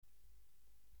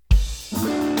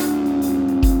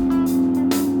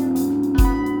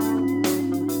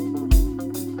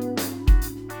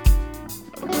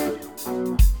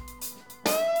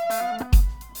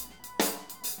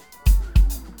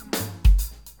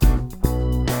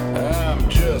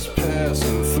just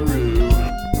passing through,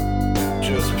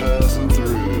 just passing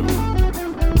through.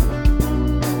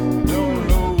 Don't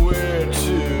know where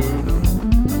to.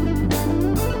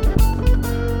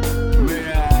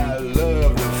 May I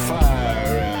love the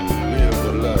fire and live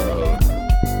the love.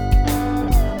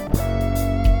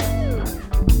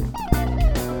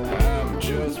 I'm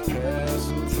just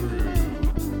passing through.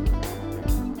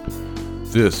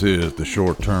 This is the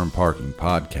Short Term Parking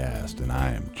Podcast, and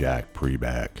I am Jack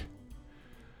Preback.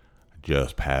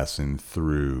 Just passing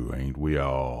through, ain't we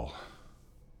all?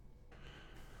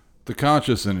 The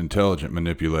conscious and intelligent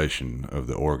manipulation of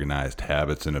the organized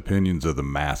habits and opinions of the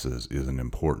masses is an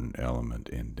important element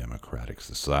in democratic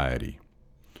society.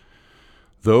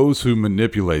 Those who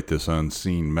manipulate this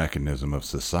unseen mechanism of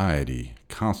society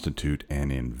constitute an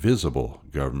invisible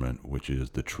government, which is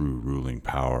the true ruling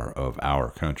power of our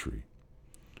country.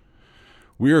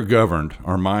 We are governed,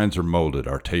 our minds are molded,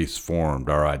 our tastes formed,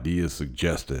 our ideas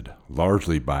suggested,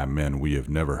 largely by men we have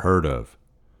never heard of.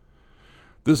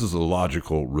 This is a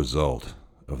logical result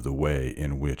of the way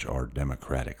in which our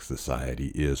democratic society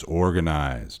is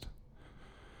organized.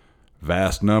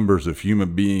 Vast numbers of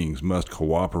human beings must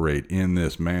cooperate in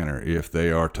this manner if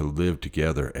they are to live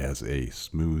together as a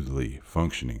smoothly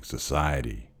functioning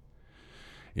society.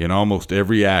 In almost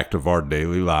every act of our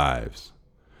daily lives,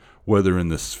 whether in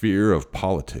the sphere of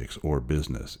politics or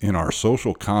business, in our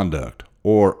social conduct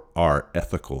or our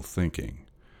ethical thinking,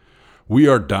 we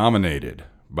are dominated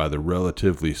by the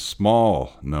relatively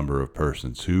small number of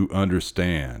persons who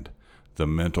understand the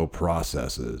mental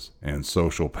processes and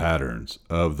social patterns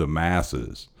of the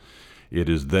masses. It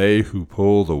is they who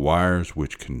pull the wires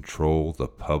which control the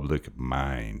public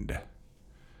mind.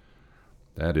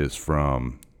 That is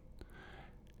from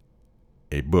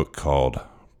a book called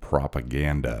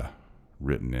Propaganda,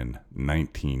 written in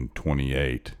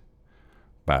 1928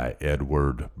 by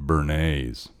Edward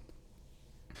Bernays.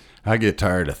 I get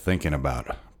tired of thinking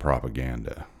about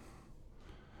propaganda.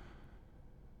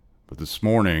 But this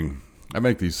morning, I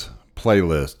make these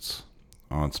playlists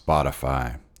on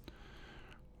Spotify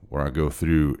where I go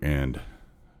through and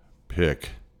pick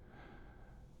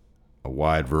a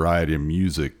wide variety of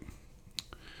music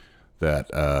that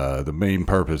the main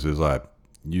purpose is I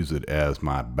use it as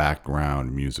my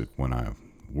background music when I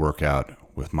work out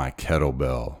with my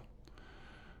kettlebell,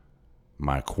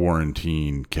 my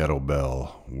quarantine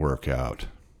kettlebell workout.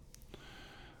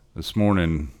 This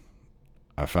morning,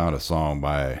 I found a song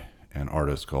by an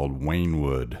artist called Wayne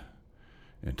Wood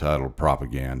entitled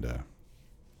Propaganda.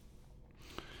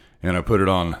 And I put it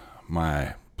on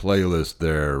my playlist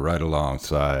there right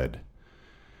alongside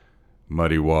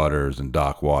Muddy Waters and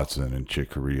Doc Watson and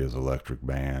Chick Corea's Electric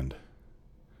Band.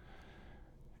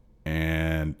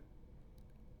 And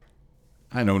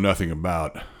I know nothing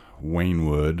about Wayne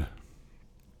Wood.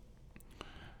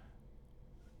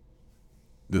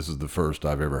 This is the first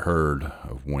I've ever heard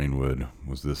of Wayne Wood,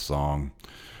 was this song.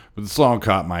 But the song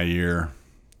caught my ear.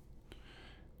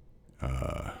 There's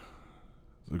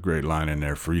a great line in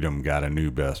there, "Freedom got a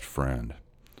new best friend."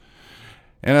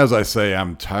 And as I say,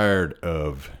 I'm tired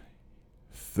of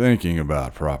thinking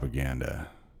about propaganda.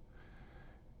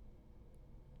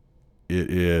 It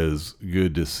is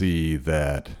good to see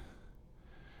that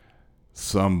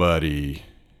somebody,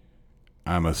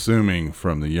 I'm assuming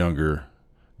from the younger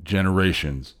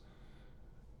generations,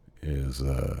 is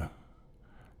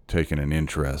taking an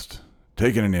interest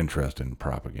in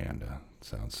propaganda.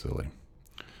 Sounds silly.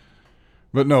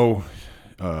 But no,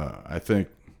 I think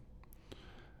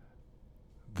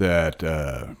that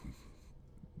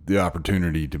the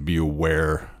opportunity to be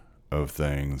aware of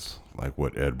things like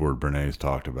what Edward Bernays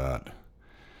talked about,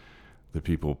 the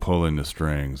people pulling the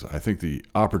strings, I think the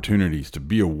opportunities to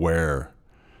be aware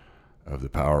of the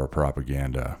power of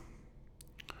propaganda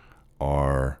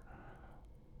are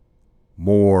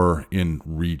more in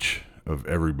reach of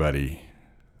everybody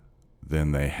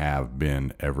than they have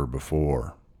been ever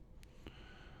before.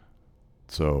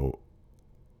 So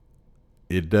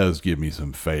it does give me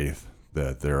some faith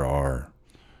that there are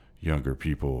younger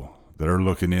people that are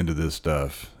looking into this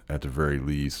stuff at the very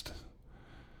least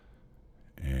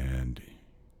and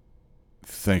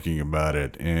thinking about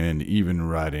it, and even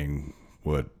writing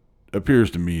what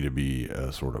appears to me to be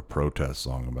a sort of protest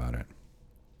song about it.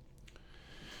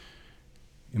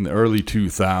 In the early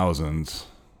 2000s,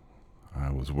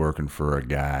 I was working for a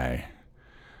guy,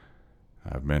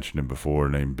 I've mentioned him before,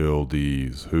 named Bill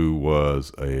Dees, who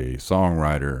was a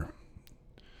songwriter,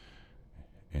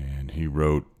 and he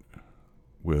wrote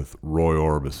with Roy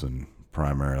Orbison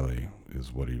primarily,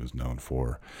 is what he was known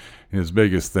for. His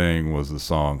biggest thing was the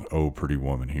song "Oh Pretty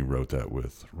Woman." He wrote that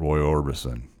with Roy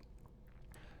Orbison.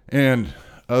 And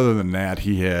Other than that,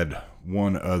 he had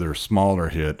one other smaller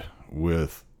hit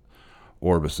with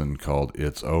Orbison called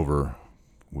It's Over,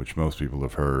 which most people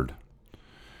have heard,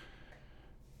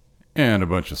 and a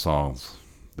bunch of songs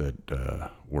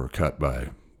that were cut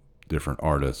by different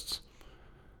artists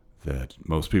that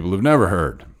most people have never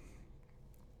heard.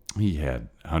 He had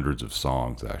hundreds of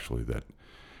songs, actually, that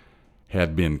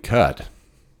had been cut.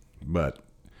 But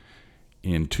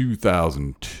in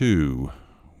 2002,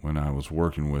 when I was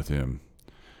working with him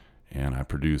and I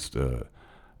produced an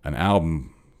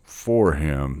album for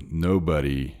him,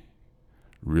 nobody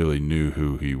really knew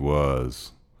who he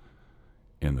was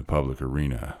in the public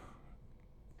arena.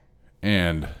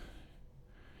 And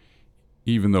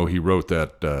even though he wrote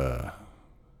that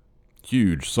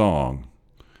huge song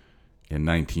in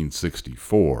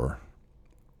 1964,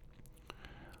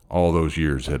 all those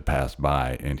years had passed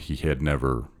by and he had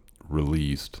never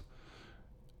released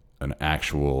an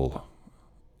actual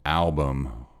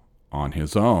album on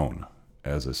his own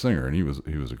as a singer, and he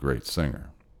was a great singer.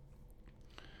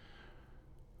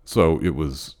 So it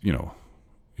was,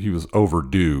 he was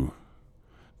overdue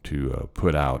to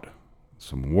put out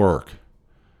some work.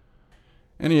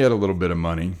 And he had a little bit of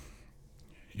money,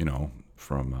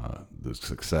 from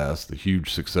the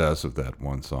huge success of that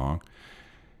one song.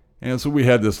 And so we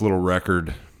had this little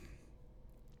record,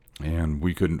 and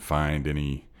we couldn't find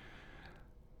any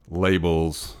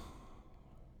labels,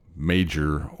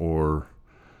 major or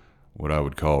what I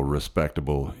would call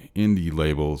respectable indie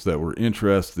labels, that were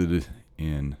interested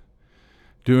in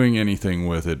doing anything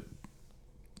with it,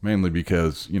 mainly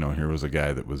because, here was a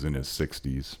guy that was in his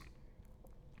 60s,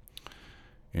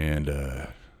 and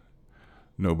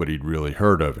nobody'd really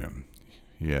heard of him.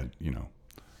 He had,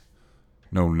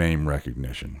 no name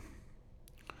recognition.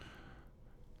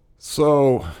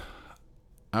 So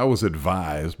I was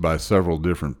advised by several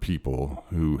different people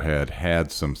who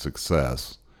had some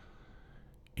success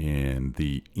in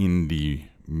the indie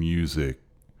music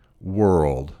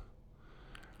world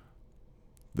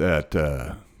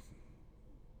that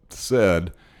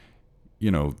said,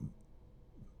 the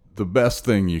best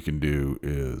thing you can do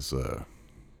is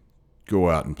go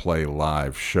out and play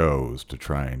live shows to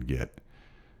try and get,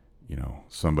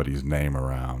 somebody's name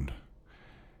around.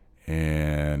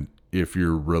 And if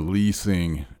you're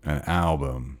releasing an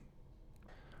album,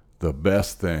 the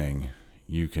best thing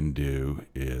you can do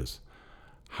is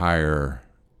hire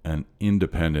an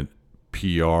independent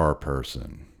PR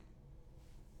person.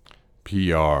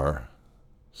 PR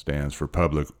stands for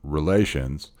public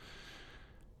relations,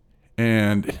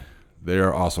 and they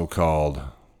are also called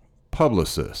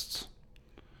publicists.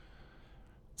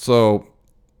 So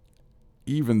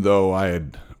even though I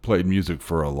had played music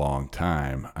for a long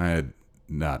time, I had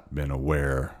not been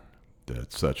aware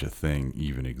that such a thing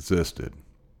even existed.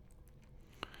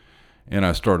 And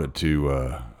I started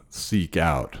to seek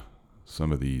out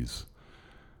some of these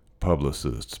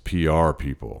publicists, PR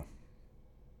people.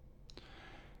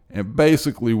 And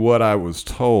basically what I was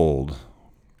told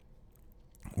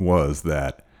was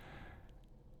that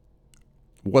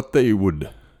what they would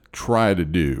try to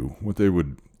do, what they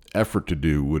would effort to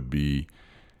do, would be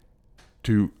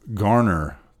to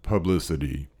garner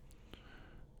publicity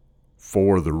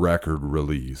for the record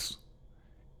release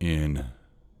in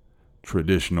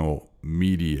traditional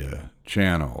media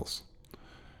channels.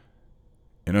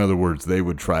 In other words, they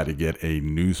would try to get a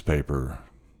newspaper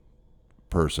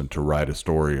person to write a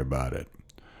story about it,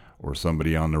 or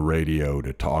somebody on the radio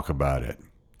to talk about it,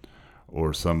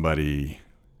 or somebody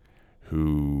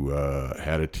who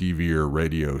had a TV or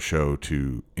radio show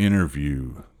to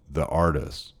interview the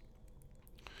artist.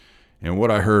 And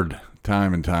what I heard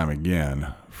time and time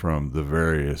again from the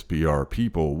various PR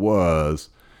people was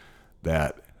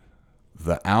that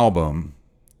the album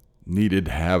needed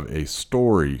to have a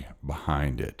story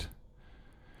behind it,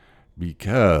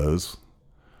 because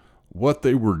what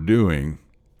they were doing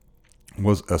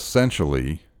was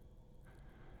essentially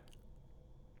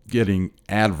getting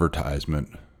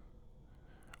advertisement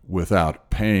without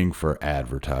paying for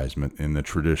advertisement in the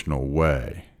traditional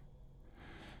way.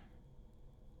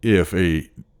 If a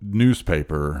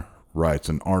newspaper writes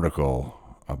an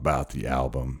article about the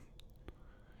album,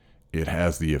 it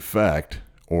has the effect,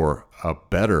 or a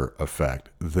better effect,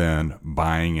 than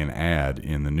buying an ad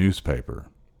in the newspaper.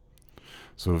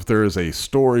 So if there is a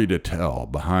story to tell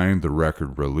behind the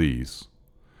record release,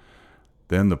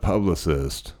 then the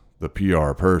publicist, the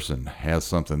PR person, has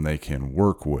something they can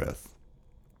work with,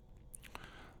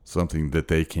 something that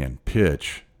they can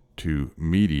pitch to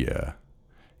media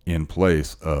in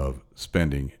place of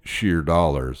spending sheer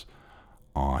dollars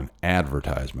on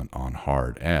advertisement, on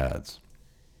hard ads.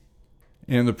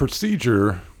 And the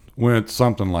procedure went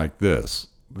something like this.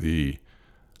 the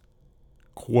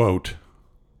quote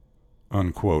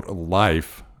unquote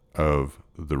life of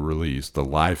the release, the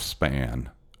lifespan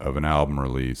of an album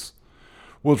release,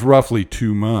 was roughly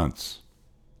 2 months,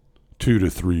 2 to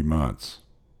 3 months.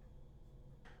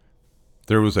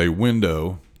 There was a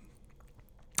window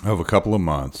of a couple of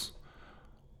months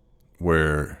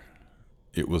where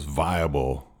it was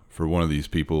viable for one of these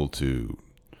people to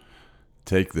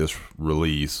take this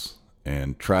release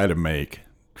and try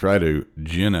to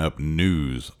gin up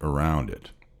news around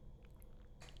it.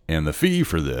 And the fee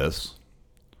for this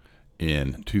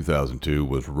in 2002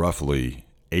 was roughly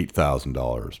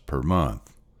 $8,000 per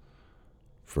month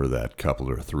for that couple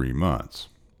or 3 months.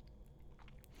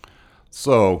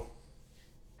 So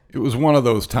it was one of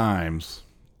those times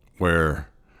where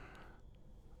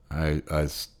I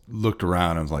looked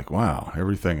around and was like, wow,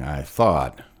 everything how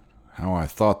I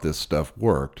thought this stuff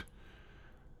worked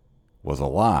was a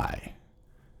lie.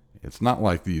 It's not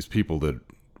like these people that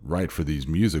write for these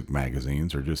music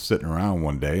magazines are just sitting around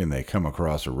one day and they come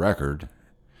across a record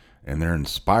and they're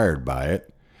inspired by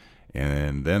it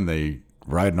and then they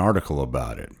write an article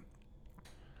about it.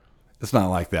 It's not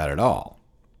like that at all.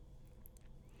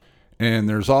 And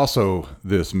there's also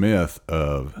this myth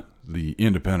of the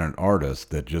independent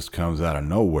artist that just comes out of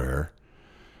nowhere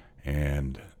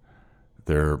and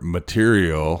their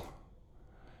material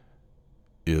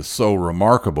is so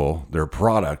remarkable, their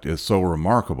product is so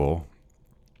remarkable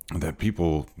that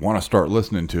people want to start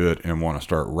listening to it and want to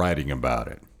start writing about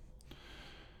it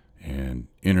and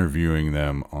interviewing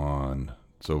them on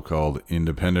so-called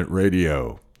independent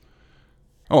radio.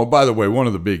 Oh, by the way, one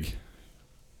of the big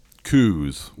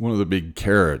coups, one of the big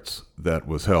carrots that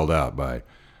was held out by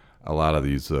a lot of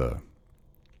these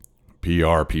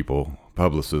PR people,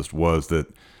 publicists, was that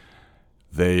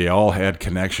they all had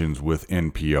connections with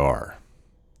NPR.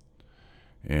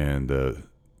 And the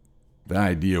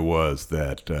idea was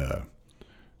that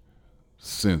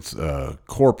since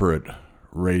corporate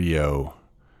radio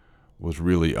was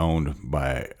really owned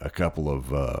by a couple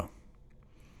of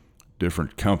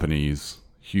different companies,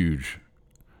 huge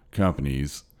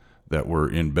companies that were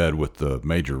in bed with the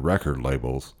major record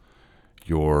labels,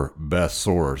 your best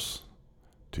source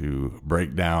to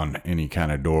break down any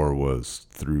kind of door was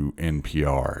through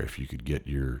NPR. If you could get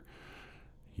your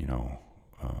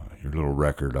little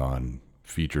record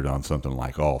featured on something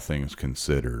like All Things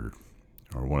Considered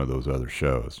or one of those other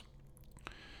shows.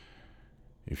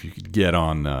 If you could get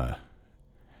on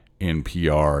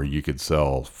NPR, you could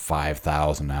sell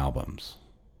 5,000 albums,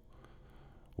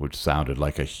 which sounded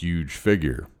like a huge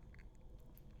figure,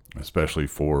 especially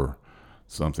for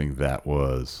something that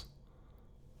was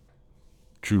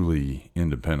truly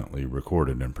independently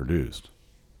recorded and produced.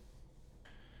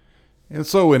 And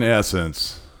so in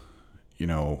essence,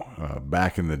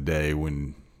 back in the day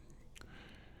when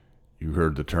you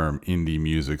heard the term indie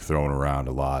music thrown around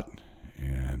a lot,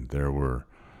 and there were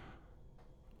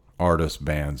artists,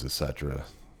 bands, etc.,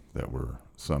 that were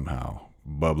somehow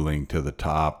bubbling to the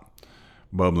top,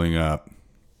 bubbling up,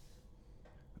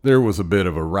 there was a bit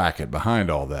of a racket behind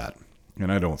all that.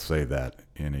 And I don't say that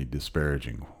in a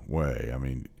disparaging way. I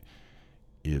mean,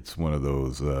 it's one of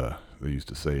those, they used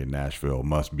to say in Nashville,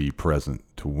 must be present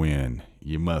to win.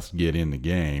 You must get in the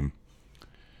game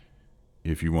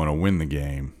if you want to win the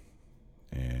game.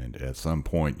 And at some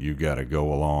point, you got to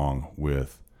go along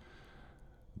with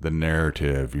the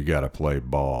narrative. You got to play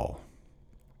ball.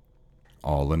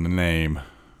 All in the name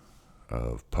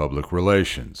of public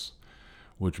relations.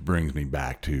 Which brings me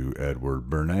back to Edward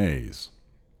Bernays.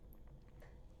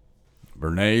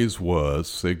 Bernays was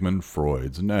Sigmund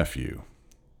Freud's nephew.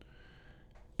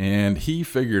 And he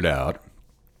figured out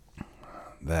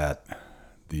that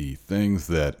the things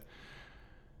that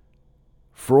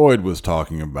Freud was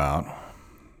talking about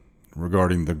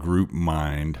regarding the group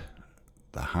mind,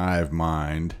 the hive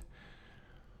mind,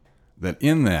 that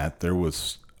in that there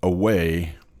was a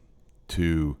way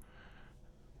to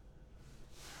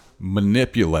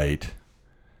manipulate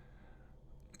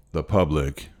the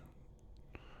public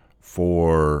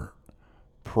for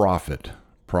profit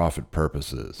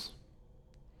purposes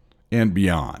and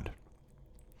beyond.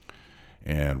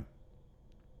 And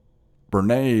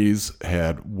Bernays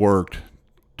had worked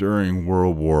during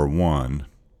World War I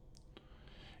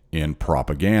in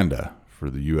propaganda for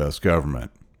the U.S.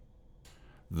 government,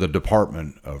 the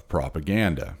Department of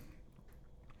Propaganda.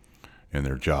 And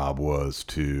their job was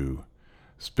to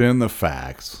spin the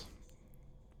facts,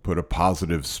 put a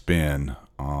positive spin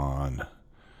on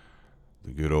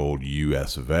the good old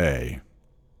U.S. of A.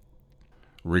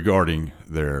 regarding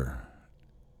their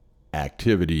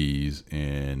activities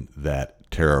in that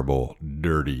terrible,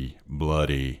 dirty,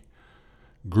 bloody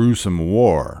gruesome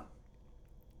war.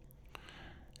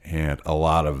 And a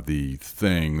lot of the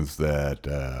things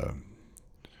that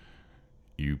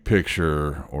you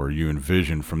picture or you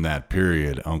envision from that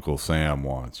period, Uncle Sam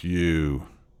wants you.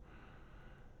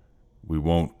 We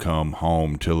won't come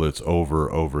home till it's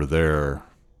over there.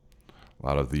 A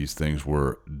lot of these things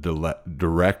were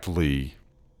directly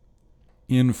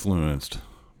influenced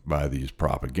by these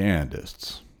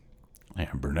propagandists. And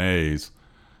Bernays,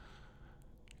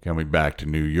 coming back to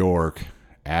New York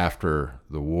after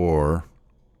the war,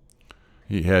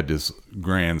 he had this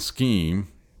grand scheme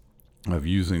of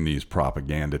using these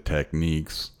propaganda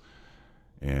techniques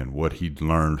and what he'd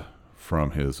learned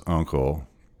from his uncle.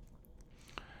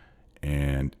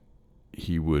 And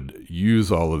he would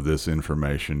use all of this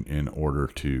information in order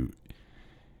to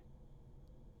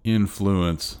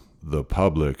influence the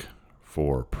public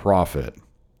for profit.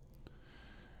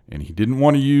 And he didn't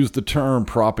want to use the term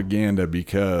propaganda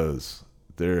because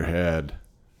there had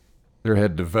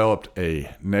developed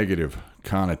a negative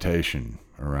connotation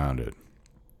around it.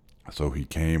 So he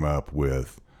came up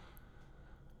with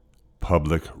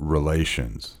public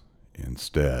relations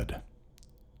instead.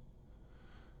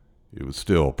 It was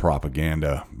still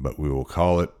propaganda, but we will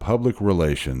call it public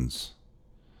relations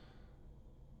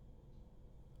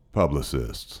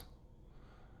publicists.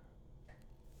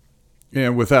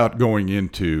 And without going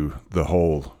into the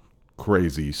whole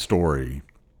crazy story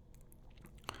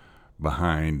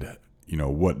behind,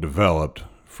 what developed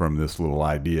from this little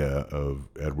idea of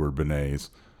Edward Bernays,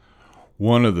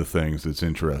 one of the things that's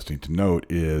interesting to note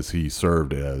is he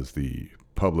served as the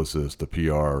publicist, the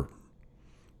PR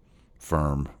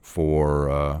firm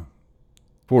for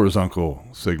his uncle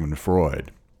Sigmund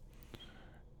Freud.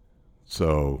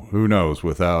 So who knows,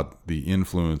 without the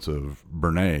influence of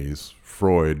Bernays,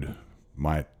 Freud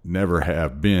might never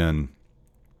have been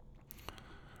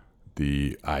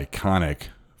the iconic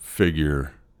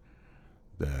figure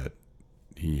that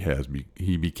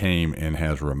he became and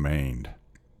has remained.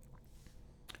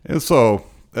 And so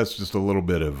that's just a little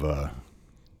bit of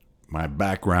my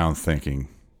background thinking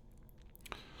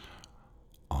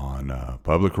on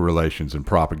public relations and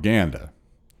propaganda.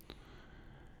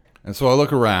 And so I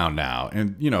look around now,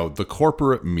 and, the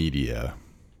corporate media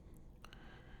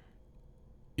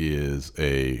is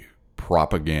a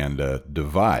propaganda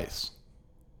device.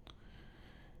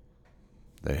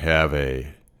 They have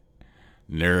a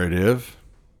narrative,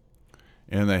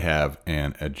 and they have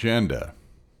an agenda.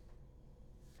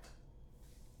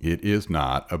 It is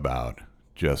not about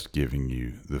just giving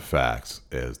you the facts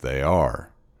as they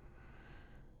are.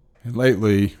 And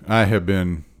lately, I have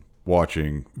been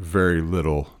watching very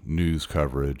little news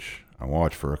coverage. I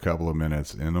watch for a couple of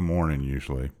minutes in the morning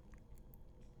usually,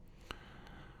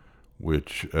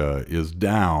 which is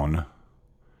down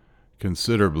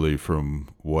considerably from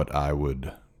what I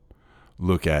would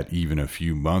look at even a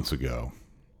few months ago.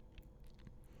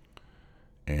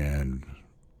 And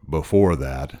before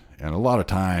that, and a lot of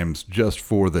times just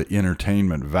for the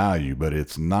entertainment value, but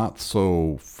it's not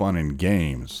so fun and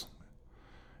games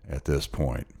at this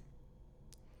point.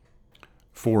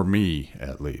 For me,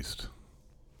 at least.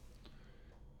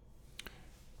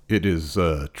 It is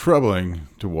troubling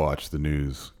to watch the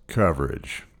news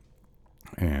coverage.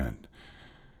 And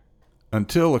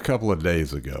until a couple of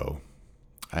days ago,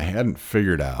 I hadn't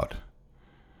figured out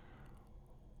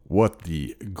what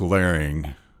the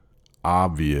glaring,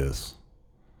 obvious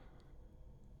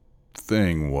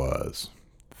thing was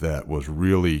that was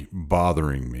really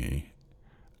bothering me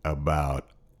about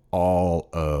all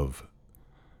of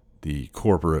the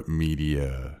corporate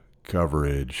media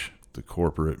coverage, the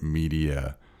corporate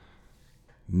media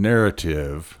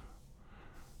narrative,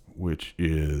 which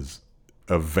is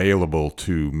available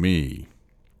to me.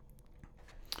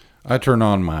 I turn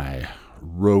on my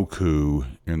Roku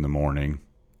in the morning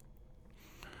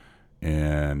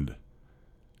and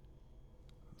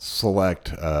select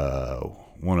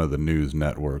one of the news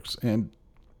networks, and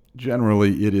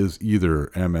generally it is either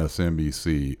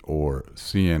MSNBC or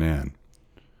CNN.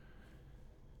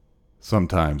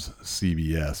 Sometimes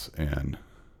CBS, and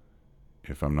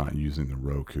if I'm not using the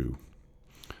Roku.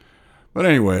 But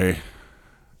anyway,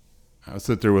 I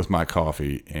sit there with my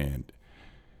coffee, and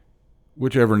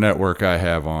whichever network I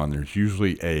have on, there's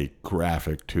usually a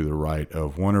graphic to the right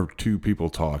of one or two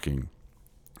people talking,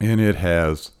 and it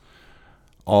has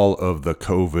all of the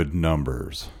COVID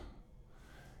numbers.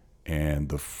 And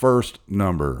the first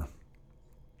number,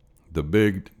 the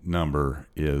big number,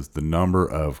 is the number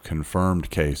of confirmed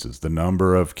cases, the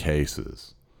number of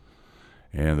cases.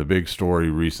 And the big story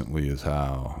recently is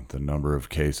how the number of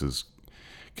cases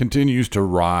continues to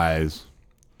rise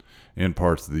in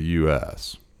parts of the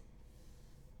U.S.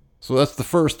 So that's the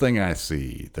first thing I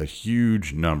see, the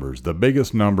huge numbers. The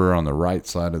biggest number on the right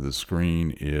side of the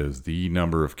screen is the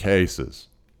number of cases.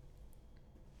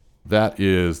 That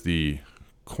is the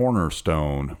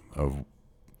cornerstone of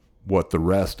what the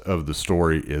rest of the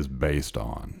story is based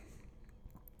on.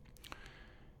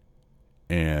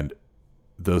 And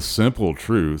the simple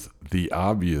truth, the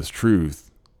obvious truth,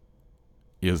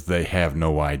 is they have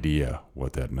no idea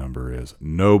what that number is.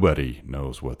 Nobody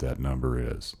knows what that number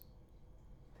is.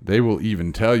 They will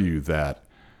even tell you that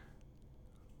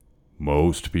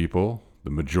most people,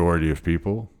 the majority of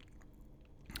people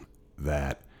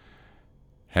that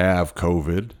have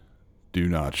COVID do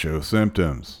not show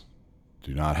symptoms,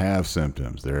 do not have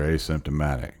symptoms. They're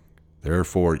asymptomatic.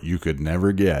 Therefore, you could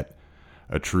never get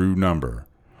a true number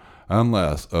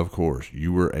unless, of course,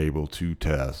 you were able to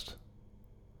test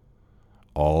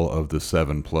all of the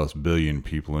 7+ billion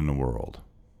people in the world.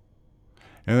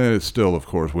 And then it still, of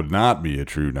course, would not be a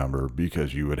true number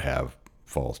because you would have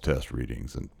false test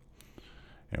readings and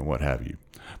what have you.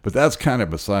 But that's kind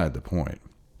of beside the point.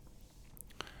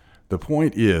 The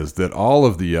point is that all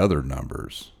of the other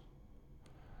numbers,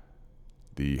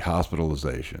 the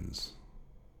hospitalizations,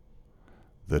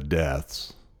 the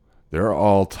deaths, they're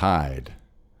all tied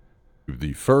to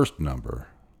the first number,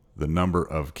 the number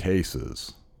of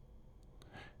cases.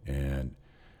 And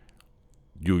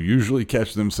you'll usually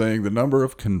catch them saying the number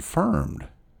of confirmed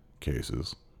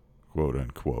cases, quote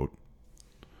unquote.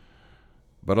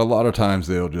 But a lot of times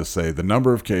they'll just say the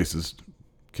number of cases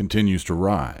continues to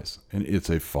rise, and it's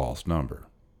a false number.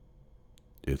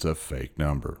 It's a fake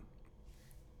number.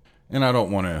 And I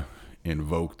don't want to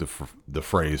invoke the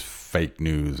phrase fake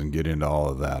news and get into all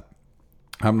of that.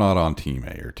 I'm not on Team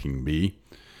A or Team B.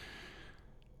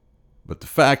 But the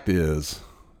fact is,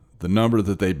 the number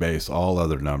that they base all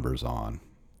other numbers on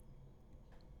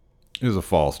is a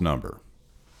false number.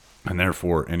 And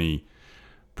therefore, any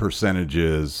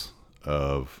percentages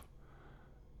of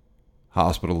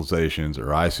hospitalizations or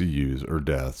ICUs or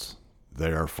deaths,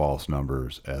 they are false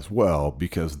numbers as well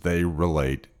because they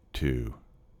relate to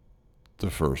the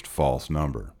first false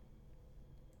number.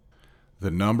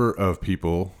 The number of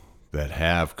people that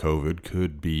have COVID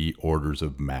could be orders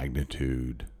of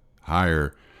magnitude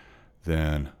higher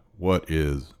than what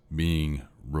is being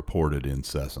reported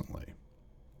incessantly.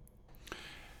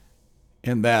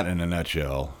 And that, in a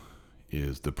nutshell,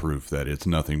 is the proof that it's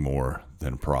nothing more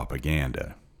than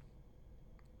propaganda.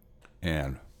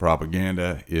 And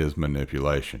propaganda is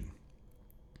manipulation.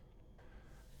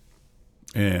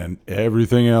 And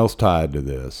everything else tied to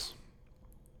this,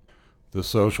 the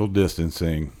social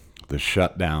distancing, the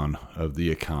shutdown of the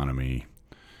economy,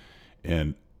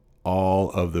 and all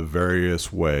of the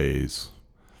various ways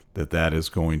that is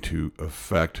going to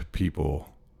affect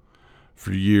people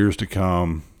for years to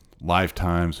come,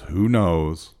 lifetimes, who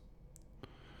knows.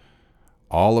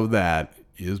 All of that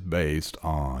is based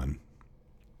on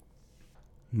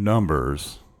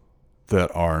numbers that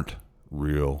aren't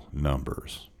real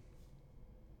numbers.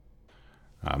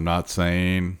 I'm not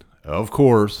saying, of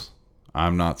course,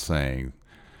 I'm not saying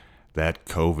that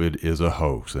COVID is a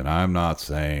hoax, and I'm not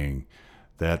saying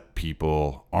that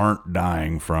people aren't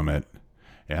dying from it,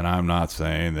 and I'm not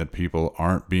saying that people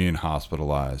aren't being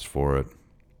hospitalized for it.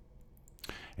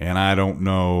 And I don't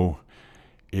know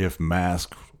if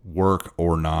masks work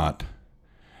or not.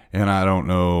 And I don't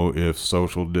know if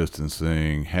social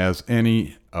distancing has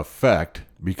any effect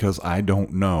because I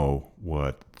don't know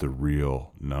what the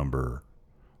real number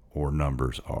or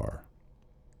numbers are.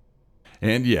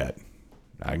 And yet,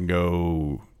 I can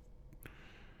go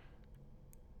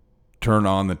turn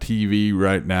on the TV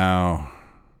right now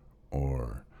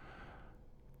or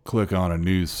click on a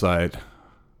news site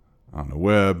on the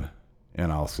web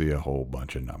and I'll see a whole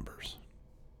bunch of numbers.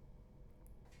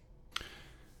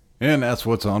 And that's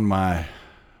what's on my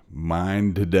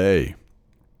mind today.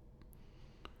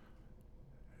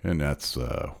 And that's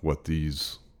what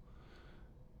these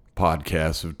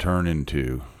podcasts have turned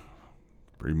into.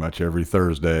 Pretty much every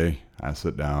Thursday, I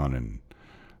sit down and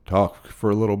talk for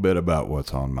a little bit about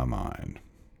what's on my mind.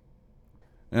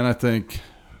 And I think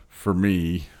for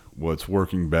me, what's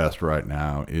working best right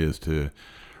now is to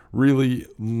really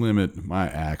limit my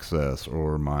access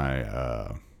or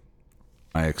my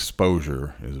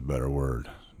exposure is a better word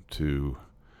to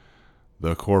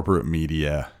the corporate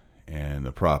media and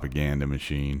the propaganda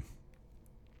machine.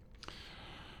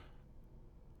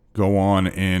 Go on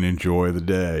and enjoy the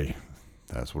day.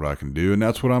 That's what I can do, and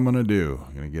that's what I'm going to do.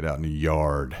 I'm going to get out in the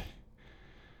yard.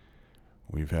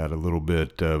 We've had a little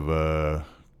bit of a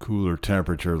cooler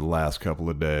temperature the last couple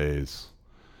of days.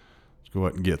 Let's go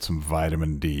out and get some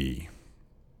vitamin D.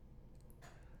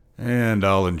 And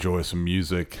I'll enjoy some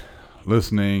music.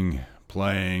 listening,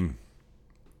 playing,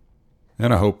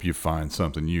 and I hope you find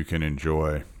something you can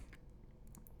enjoy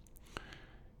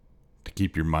to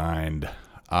keep your mind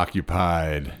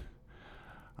occupied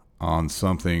on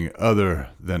something other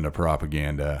than the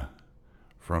propaganda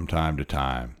from time to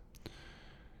time.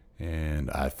 And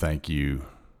I thank you,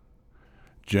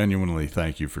 genuinely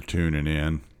thank you for tuning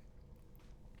in.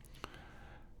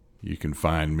 You can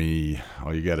find me,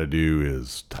 all you got to do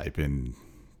is type in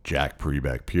Jack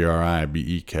Prebeck,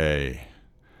 Pribek.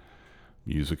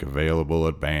 Music available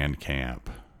at Bandcamp.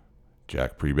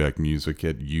 Jack Prebeck Music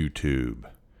at YouTube.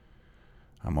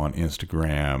 I'm on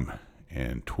Instagram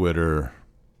and Twitter.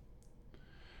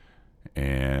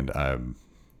 And I'm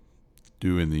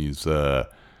doing these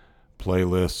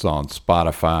playlists on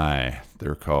Spotify.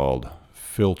 They're called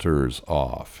Filters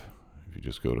Off. If you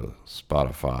just go to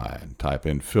Spotify and type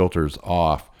in Filters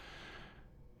Off,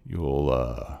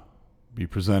 you'll be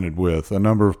presented with a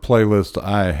number of playlists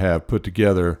I have put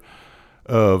together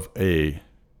of a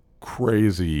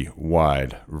crazy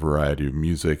wide variety of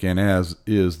music. And as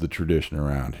is the tradition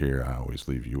around here, I always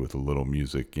leave you with a little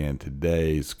music. And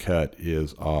today's cut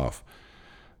is off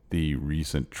the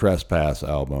recent Trespass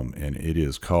album, and it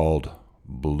is called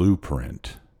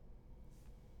Blueprint.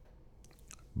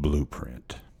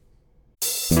 Blueprint.